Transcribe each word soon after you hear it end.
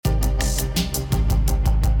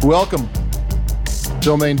Welcome,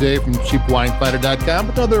 Domain Dave from CheapWineFinder.com.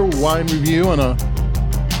 Another wine review on a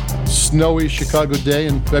snowy Chicago day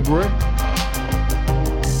in February.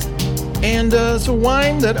 And it's a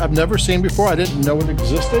wine that I've never seen before. I didn't know it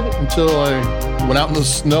existed until I went out in the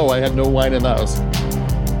snow. I had no wine in the house.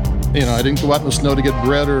 You know, I didn't go out in the snow to get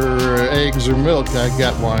bread or eggs or milk. I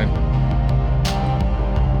got wine.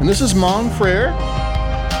 And this is Monfrère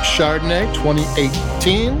Chardonnay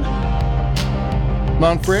 2018.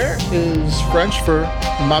 Monfrère is French for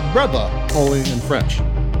my brother, only in French.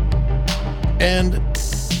 And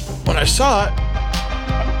when I saw it,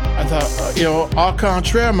 I thought, au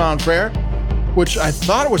contraire, Monfrère, which I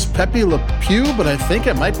thought it was Pepe Le Pew, but I think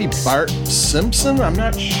it might be Bart Simpson. I'm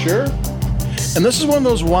not sure. And this is one of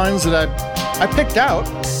those wines that I picked out.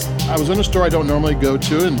 I was in a store I don't normally go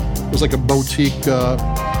to, and it was like a boutique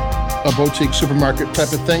supermarket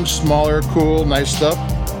type of thing, smaller, cool, nice stuff.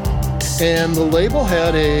 And the label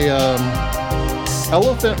had a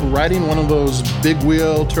elephant riding one of those big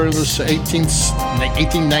wheel, turn of the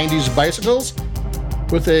 1890s bicycles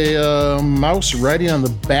with a mouse riding on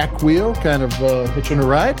the back wheel, kind of hitching a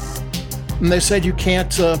ride. And they said you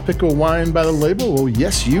can't pick a wine by the label. Well,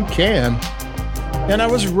 yes, you can. And I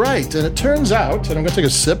was right. And it turns out, and I'm going to take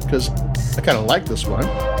a sip because I kind of like this one,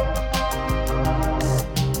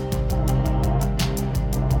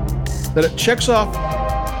 that it checks off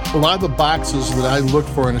a lot of the boxes that I look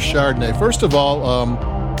for in a Chardonnay. First of all,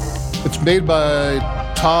 it's made by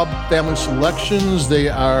Taub Family Selections.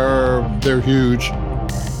 They're huge.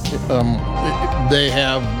 They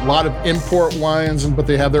have a lot of import wines, but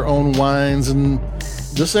they have their own wines. And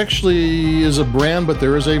this actually is a brand, but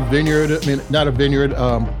there is a vineyard. I mean, not a vineyard,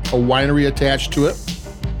 a winery attached to it.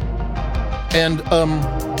 And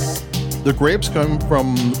the grapes come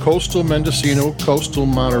from coastal Mendocino, coastal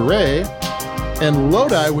Monterey, and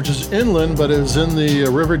Lodi, which is inland, but is in the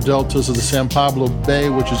river deltas of the San Pablo Bay,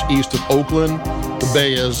 which is east of Oakland. The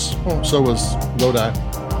bay is, so is Lodi.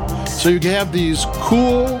 So you have these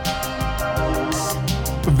cool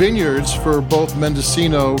vineyards for both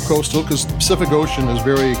Mendocino, coastal, because Pacific Ocean is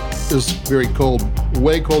very cold,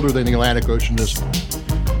 way colder than the Atlantic Ocean is.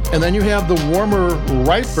 And then you have the warmer,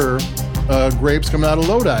 riper grapes coming out of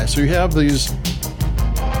Lodi. So you have the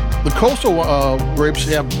coastal grapes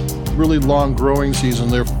have really long growing season.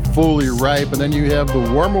 They're fully ripe. And then you have the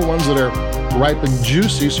warmer ones that are ripe and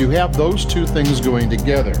juicy. So you have those two things going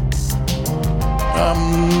together.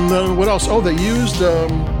 What else? Oh, they used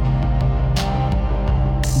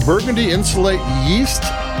Burgundy Insulate yeast.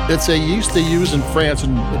 It's a yeast they use in France,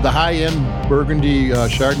 and the high-end Burgundy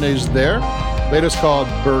Chardonnays there, they just call it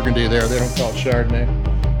Burgundy there. They don't call it Chardonnay.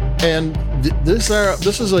 And this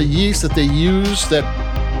is a yeast that they use that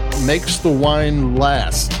makes the wine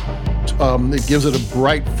last. It gives it a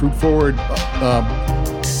bright, fruit-forward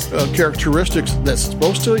characteristics that's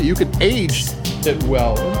supposed to. You could age it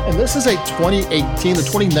well. And this is a 2018. The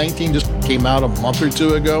 2019 just came out a month or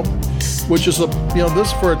two ago, which is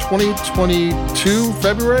this for a 2022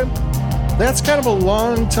 February. That's kind of a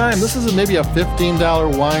long time. This is maybe a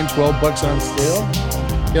 $15 wine, $12 on sale.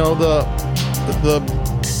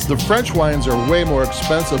 The French wines are way more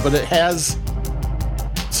expensive, but it has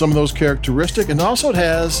some of those characteristics, and also it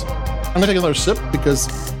has. I'm gonna take another sip because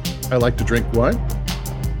I like to drink wine.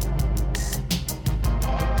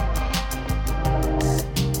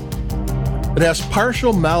 It has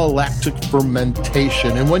partial malolactic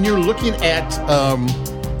fermentation. And when you're looking at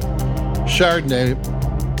Chardonnay,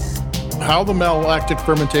 how the malolactic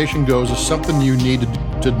fermentation goes is something you need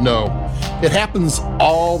to know. It happens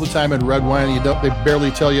all the time in red wine. They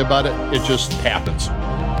barely tell you about it. It just happens.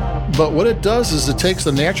 But what it does is it takes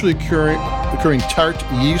the naturally occurring tart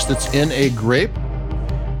yeast that's in a grape,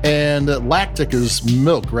 and lactic is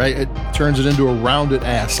milk, right? It turns it into a rounded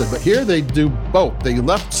acid. But here they do both. They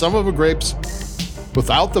left some of the grapes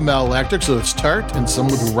without the malolactic, so it's tart, and some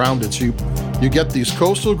with rounded. So you get these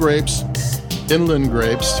coastal grapes, inland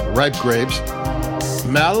grapes, ripe grapes,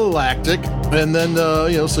 malolactic, and then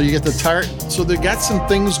so you get the tart. So they got some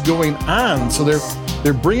things going on. So they're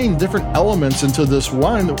bringing different elements into this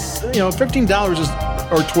wine. $15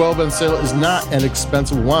 or $12 on sale is not an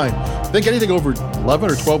expensive wine. I think anything over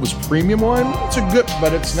 11 or 12 is premium wine. It's a good,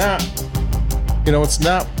 but it's not.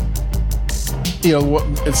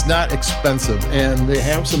 It's not expensive, and they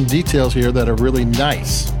have some details here that are really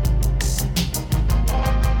nice.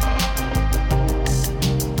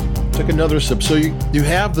 Took another sip. So you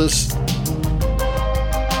have this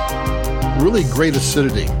really great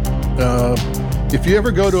acidity. If you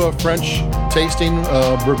ever go to a French tasting,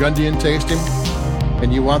 Burgundian tasting,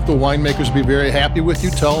 and you want the winemakers to be very happy with you,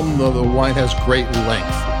 tell them the wine has great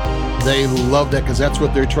length. They love that because that's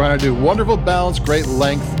what they're trying to do. Wonderful balance, great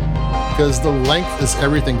length, because the length is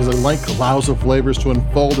everything, because the length allows the flavors to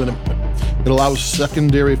unfold, and it allows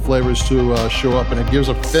secondary flavors to show up, and it gives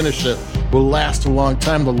a finish that will last a long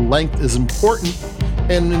time. The length is important,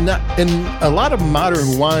 and in a lot of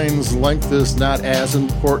modern wines, length is not as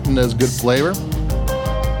important as good flavor.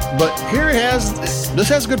 But here this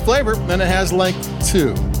has good flavor, and it has length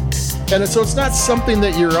too. And so it's not something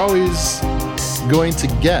that you're always going to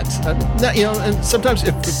get. And sometimes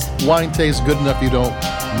if the wine tastes good enough, you don't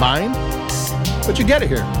mind, but you get it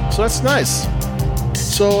here. So that's nice.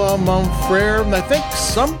 So Montfrere, and I think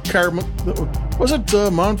was it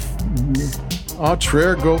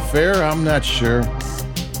Montreux-Gauffaire? I'm not sure.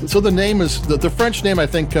 So the name is, the French name I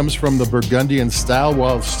think comes from the Burgundian style,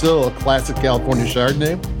 while it's still a classic California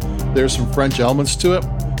Chardonnay. There's some French elements to it,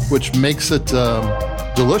 which makes it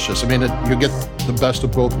delicious. I mean, you get the best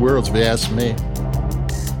of both worlds, if you ask me.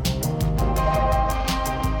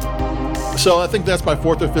 So I think that's my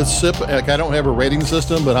fourth or fifth sip. Like, I don't have a rating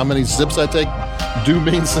system, but how many sips I take do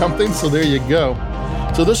mean something. So there you go.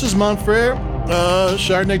 So this is Montfrere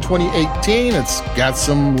Chardonnay 2018. It's got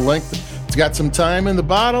some length. It's got some time in the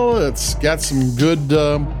bottle. It's got some good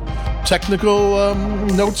technical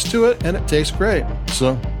notes to it, and it tastes great.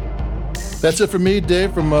 So that's it for me,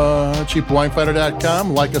 Dave, from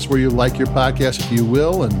cheapwinefinder.com. Like us where you like your podcast, if you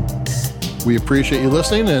will, and we appreciate you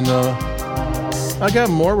listening. And I got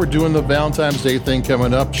more. We're doing the Valentine's Day thing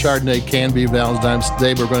coming up. Chardonnay can be Valentine's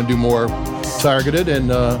Day, but we're going to do more targeted.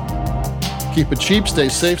 And keep it cheap, stay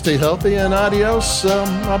safe, stay healthy, and adios.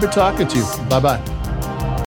 I'll be talking to you. Bye-bye.